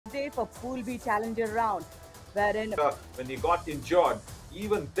Day for Pool B Challenger round, wherein when he got injured,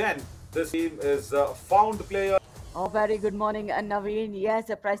 even then, this team is found player. very good morning, Naveen. Yes,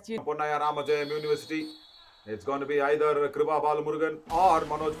 a Prist. Ponnaya Ramajayam University. It's going to be either Kripa Balumurugan or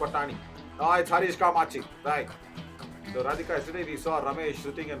Manoj Patani. No, it's Harish Kamachi. Right. So, Radhika, yesterday we saw Ramesh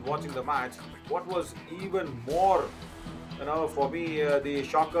sitting and watching the match. What was even more, for me, the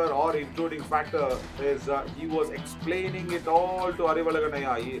shocker or including factor is he was explaining it all to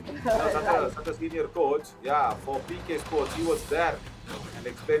Arivalaganaya. Right. Such a senior coach, yeah, for PK Sports, he was there and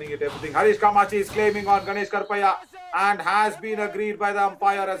explaining it everything. Harish Kamachi is claiming on Ganesh Karpaya and has been agreed by the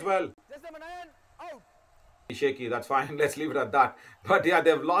umpire as well. Shaky, that's fine. Let's leave it at that. But yeah,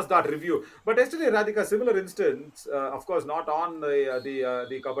 they've lost that review. But yesterday, Radhika, similar instance, of course, not on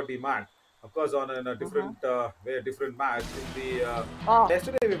the Kabaddi mat. Of course, on in a Uh-huh. different way, different match. In the Oh,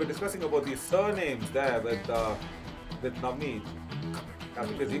 yesterday, we were discussing about the surnames there with Navneet. Yeah,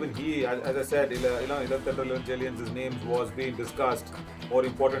 because even he, as I said, 11th and 11th Jillian's names was being discussed. More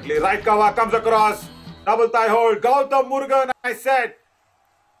importantly, right cover comes across, double thigh hold. Gautam Murugan, I said,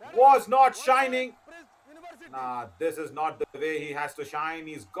 was not shining. Nah, this is not the way he has to shine.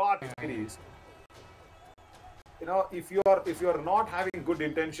 He's got series. If you're not having good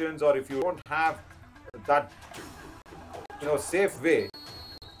intentions or if you don't have that safe way,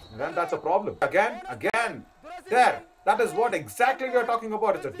 then that's a problem. Again, there. That is what exactly we are talking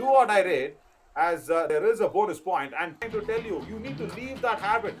about. It's a do or die raid, as there is a bonus point. And trying to tell you, you need to leave that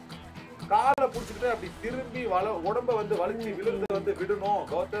habit. காலை பிடிச்சிட்டு அப்படி திரும்பி உடம்ப வந்து வலிச்சு விழுந்து வந்து விடணும்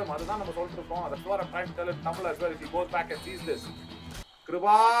கௌதம் அதுதான் நம்ம சொல்லிட்டு இருக்கோம். That's what I'm trying to tell in Tamil as well if he goes back and sees this.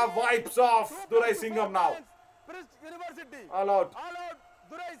 Kripa wipes off Durai Singam now. Prist University. All out. All out.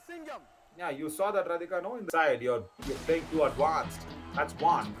 Durai Singam. Yeah, you saw that, Radhika, no? In the side, you're playing too advanced. That's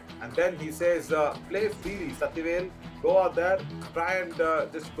one. And then he says, play freely, Satyavel. Go out there, try and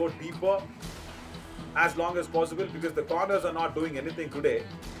just go deeper as long as possible because the corners are not doing anything today.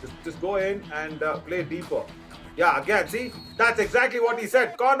 Just go in and play deeper. Yeah, again, see? That's exactly what he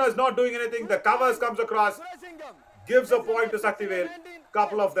said. Corners not doing anything. The covers comes across. Gives a point to Satyavel.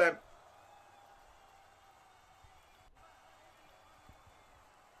 Couple of them.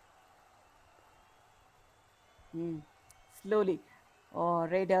 slowly. Oh,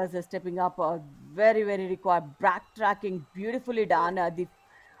 Raiders are stepping up. Very, very required. Backtracking, beautifully done.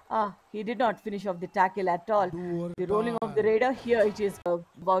 He did not finish off the tackle at all. The rolling of the Raider here, it is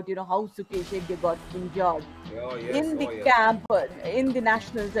about how Sukesh Hegde got injured Oh, yes. in the Oh, yes. camp, in the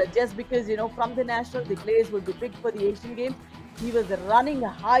nationals. Just because from the nationals the players would be picked for the Asian Games. He was running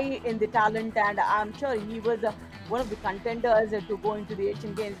high in the talent, and I'm sure he was one of the contenders to go into the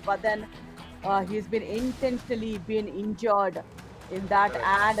Asian Games. But then he's been intentionally been injured in that,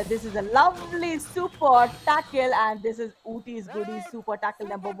 and this is a lovely super tackle, and this is Ooty's Goodies super tackle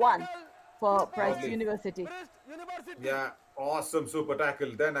number 1 for Prist Lovely. University. Yeah, awesome super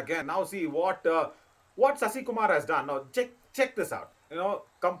tackle. Then again, now see what Sasi Kumar has done. Now check this out.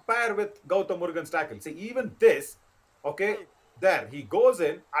 Compare with Gautam Murugan's tackle. See, even this, okay, there he goes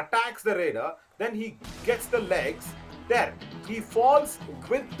in, attacks the Raider, then he gets the legs. There, he falls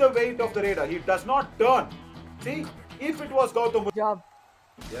with the weight of the Raider. He does not turn. See, if it was Gautam Murugan, Job.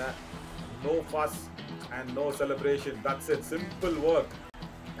 yeah, no fuss and no celebration. That's it. Simple work.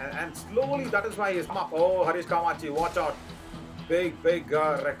 And slowly, that is why he's come up. Oh, Harish Kamachi, watch out. Big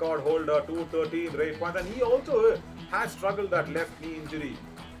record holder, 213 rate points. And he also has struggled that left knee injury,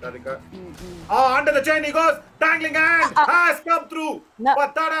 Radhika. Oh, under the chain he goes. Dangling hand has come through. No,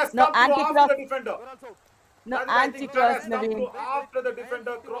 But that has no, come through anti-cross. after the defender. No, Radhika, I think that anti-cross, has come Naveen. through after the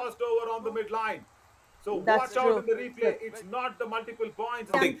defender crossed over on the midline. So That's watch out true. in the replay. It's not the multiple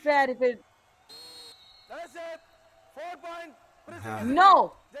points. Unfair if it. That's it. 4 point. Prist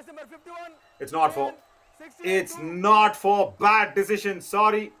No. Just number 51. It's not for. 68 It's not for bad decision.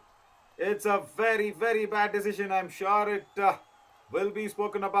 Sorry. It's a very, very bad decision. I'm sure it will be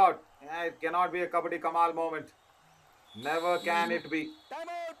spoken about. It cannot be a Kabaddi Kamal moment. Never can it be. Time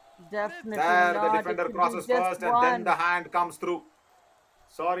out. Definitely There, the not. It defender could be crosses just first and then one. the hand comes through.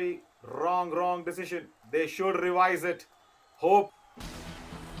 Sorry. Wrong decision. They should revise it. Hope.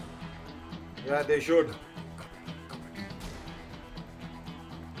 Yeah, they should.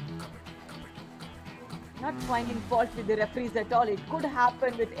 Not finding fault with the referees at all. It could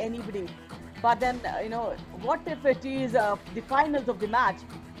happen with anybody. But then, what if it is the finals of the match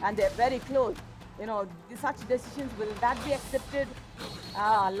and they're very close? Such decisions, will that be accepted?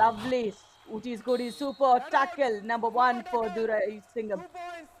 Lovely. Ooty's Goodies super tackle number 1 for Durai 2 Singam.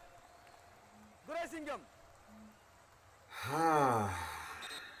 points. Durai Singam.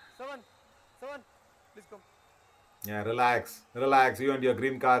 7. Please come. Yeah, relax, relax. You and your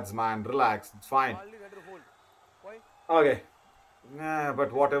green cards, man. Relax. It's fine. Only ready to hold. Why? Okay. Yeah,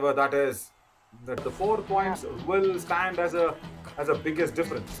 but whatever that is, the four Yeah. points will stand as a biggest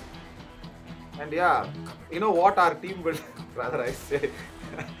difference. And yeah, you know what our team will rather I say,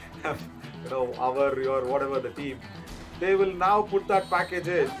 our your whatever the team, they will now put that package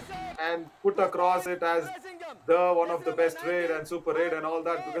in That's it. and put across it as Durai Singam. the one of Jersey the number best raid 19. and super raid and all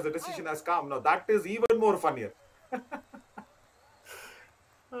that because the 4 decision out. has come. Now that is even more funnier.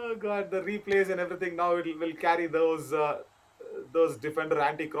 Oh god, the replays and everything now it will carry those defender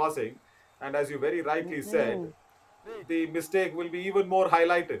anti-crossing, and as you very rightly said, Mm-mm. Wait. the mistake will be even more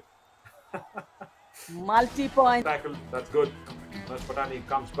highlighted. Multi-point. Tackle, that's good. Mas Patani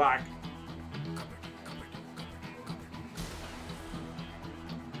comes back.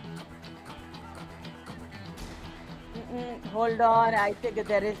 Hold on. I think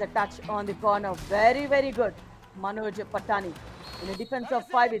there is a touch on the corner. Very, very good. Manoj Patani. In a defense of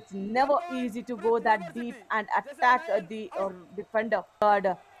That's five, it. it's 1 never point. easy to go Prist that deep University. and Jersey number attack 9. the Out. defender.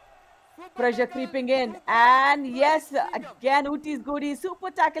 Third, Super pressure tackle. creeping 2 in. points. And Durai yes, Singam. again, Uti's goodie.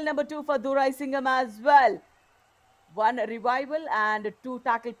 Super tackle number 2 for Durai Singam as well. One revival and two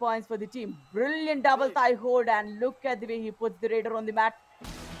tackle points for the team. Brilliant double Wait. thigh hold, and look at the way he puts the Raider on the mat.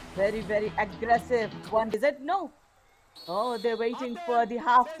 Very, very aggressive. One, is it? No. Oh, they're Half waiting for time. the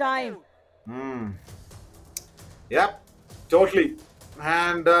half Change the time. move. Hmm. Yep, totally.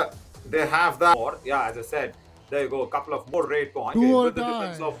 And they have that. More. Yeah, as I said, there you go. A couple of more raid points. Do Okay, or with the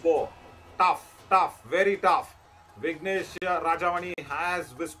defense die. of four. Tough, tough, very tough. Vignesh Rajamani has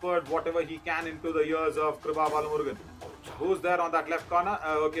whispered whatever he can into the ears of Kriba Balamurgan. Who's there on that left corner?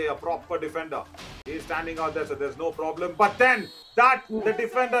 Okay, a proper defender. He's standing out there, so there's no problem. But then the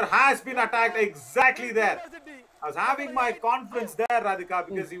defender has been attacked exactly Prist there. University. I was having Number my 8. confidence Out. there, Radhika, Mm.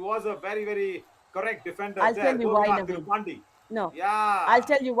 because he was a very, very correct defender I'll tell there. you why, Gopinath Naveen. Tirupandi. No, I'll Yeah,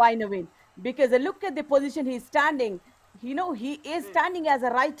 tell you why, Naveen. Because look at the position he's standing. He is Wait. standing as a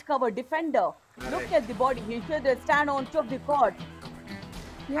right cover defender. Look correct. at the body. He should stand on top of the court.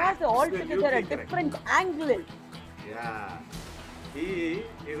 He has altogether a Absolutely correct. different angle. Yeah. He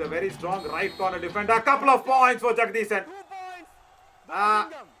is a very strong right corner defender. A couple of points for Jagdishan. 2 points. Durai Uh,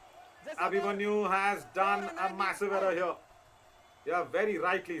 Singam. Jersey number Abhimanyu has 4 done and a 19. massive Out. error here. Yeah, very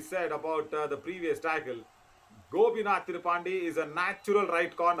rightly said about the previous tackle. Gopinath Tirupandi is a natural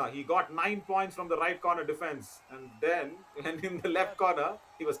right corner. He got 9 points from the right corner defense. And then, when in the left corner,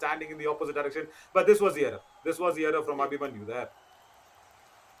 he was standing in the opposite direction. But this was the error. This was the error from Wait. Abhimanyu there.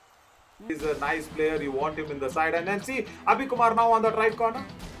 He's a nice player. You want him in the side. And then see, Abhi Kumar now on that right corner.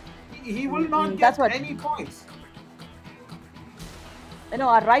 He will not That's get what any points.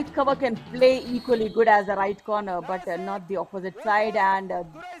 a right cover can play equally good as a right corner, but That's it. not the opposite 1 side. point. And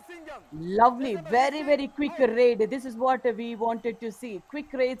Durai Singam. lovely, Jersey number very, 16. very quick Out. raid. This is what we wanted to see.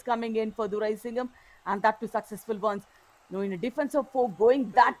 Quick raids coming in for Durai Singham, and that two successful ones. In a defense of four,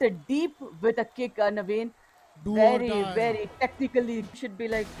 going that Wait. deep with a kick, Naveen. Do or Very, die. very technically should be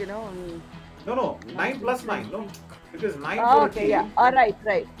like, No, no. 9 19 plus plus 9. No. 3. It is 9 for Oh, a okay, yeah. team. All right,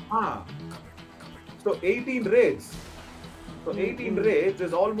 right. Ah. So 18 raids. So 18 Mm-mm. raids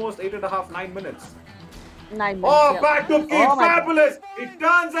is almost 8.5, 9 minutes. 9 minutes, Oh, yeah. back to kick. Oh my God. Fabulous. 2 It points.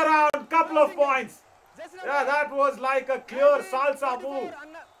 turns around. Couple of Durai Singam. points. Jersey Yeah, number that was like a clear 19. salsa 24. move.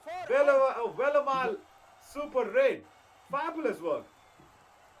 And 4. Out. Velamal super raid. Fabulous work.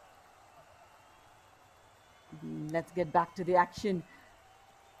 Let's get back to the action.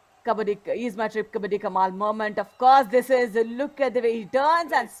 Kabaddi is my trip Kabaddi Kamal moment. Of course, this is look at the way he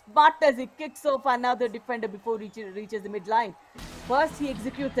turns and Wait. smart as he kicks off another defender before reaches the midline. First he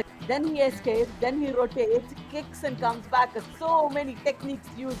executes it, then he escapes, then he rotates, kicks and comes back. So many techniques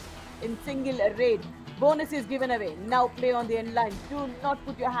used in single raid. Bonus is given away. Now play on the end line. Do not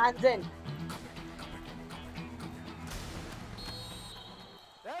put your hands in.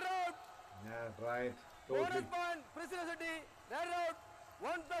 Red out. Yeah, right. Bonus Totally. point. Prist University. Red out.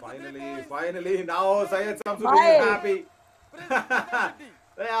 1 plus 3 Finally, points. finally, now Syed Samsudin Why? is happy. Prist University.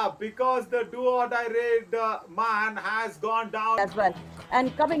 Yeah, because the do or die raid man has gone down. As well.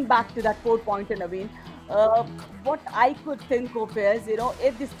 And coming back to that 4 pointer, Naveen, what I could think of is,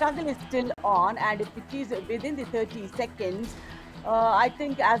 if the struggle is still on and if it is within the 30 seconds, I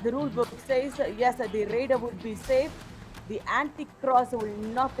think as the rule book says, yes, the raider would be safe. The anti-cross will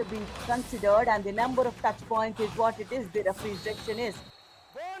not be considered, and the number of touch points is what it is. The referee's direction is.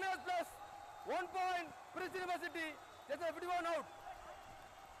 Bonus plus 1 point. Prist University. Jersey number 51 out.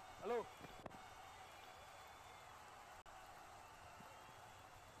 Hello.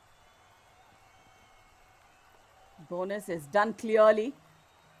 Bonus is done clearly.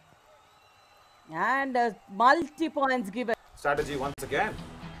 And multi points given. Strategy once again.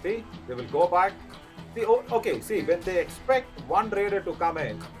 See, they will go back. See, oh, okay, see, when they expect one raider to come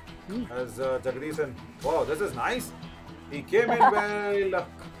in, as Jagdishan, wow, this is nice. He came in well.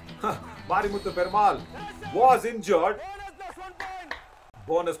 Marimuthu Perumal was injured. Bonus plus 1 point.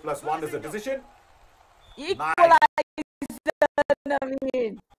 Bonus plus one is the decision. Equalizer,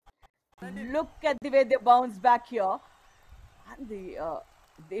 Naveen. Look at the way they bounce back here. And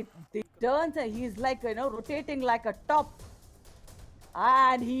the turns, and he's like, rotating like a top.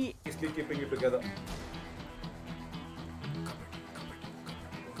 And he Nicely keeping it together.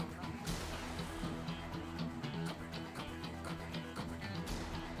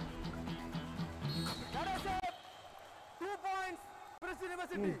 That is it. 2 points. Prist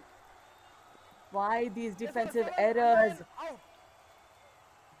University. why these defensive Seven, errors? Out.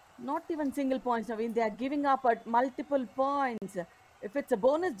 Not even single points, Naveen. They are giving up at multiple points. If it's a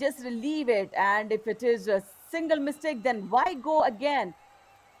bonus, just relieve it. And if it is a single mistake, then why go again?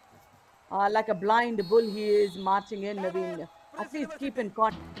 Like a blind bull, he is marching in, Naveen. At least keep in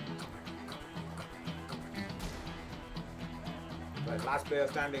contact. Right, last player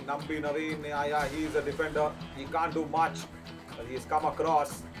standing, Nambi Naveen. Yeah, he's a defender. He can't do much. He's come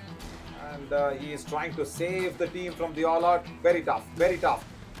across. And he is trying to save the team from the all-out. Very tough, very tough.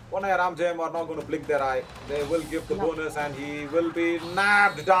 Onaya Ramjayam are not going to blink their eye. They will give the bonus and he will be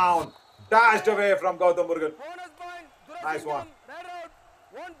nabbed down. Dashed away from Gautam Murugan. Bonus point. Durai Nice Singam. one. Red out.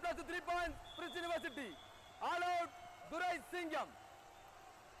 1 plus 3 points. Prist University. All out. Durai Singam.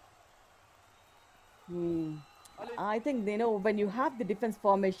 I think, when you have the defense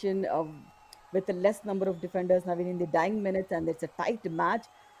formation with a less number of defenders, Naveen, in the dying minutes, and it's a tight match,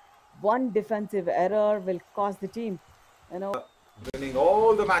 one defensive error will cost the team. Winning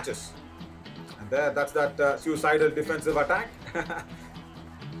all the matches. And that's that suicidal defensive attack.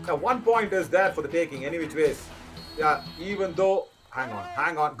 Now, 1 point is there for the taking, any which ways. Yeah, even though, hang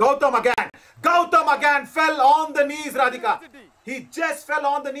on. Gautam again fell on the knees, Radhika. He just fell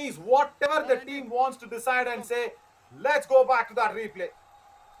on the knees. Whatever the team wants to decide and say, let's go back to that replay.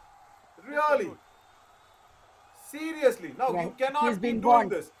 Really? Seriously. No, Yeah, you cannot he's be been doing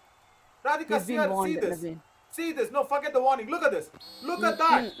warned. this. Radhika, He's been warned, see this. Naveen. See this. No, forget the warning. Look at this. Look at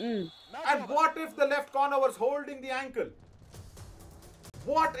that. And what if the left corner was holding the ankle?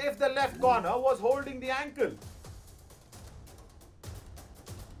 What if the left corner was holding the ankle?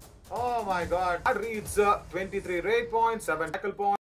 Oh my God. That reads 23 rate points, 7 tackle points.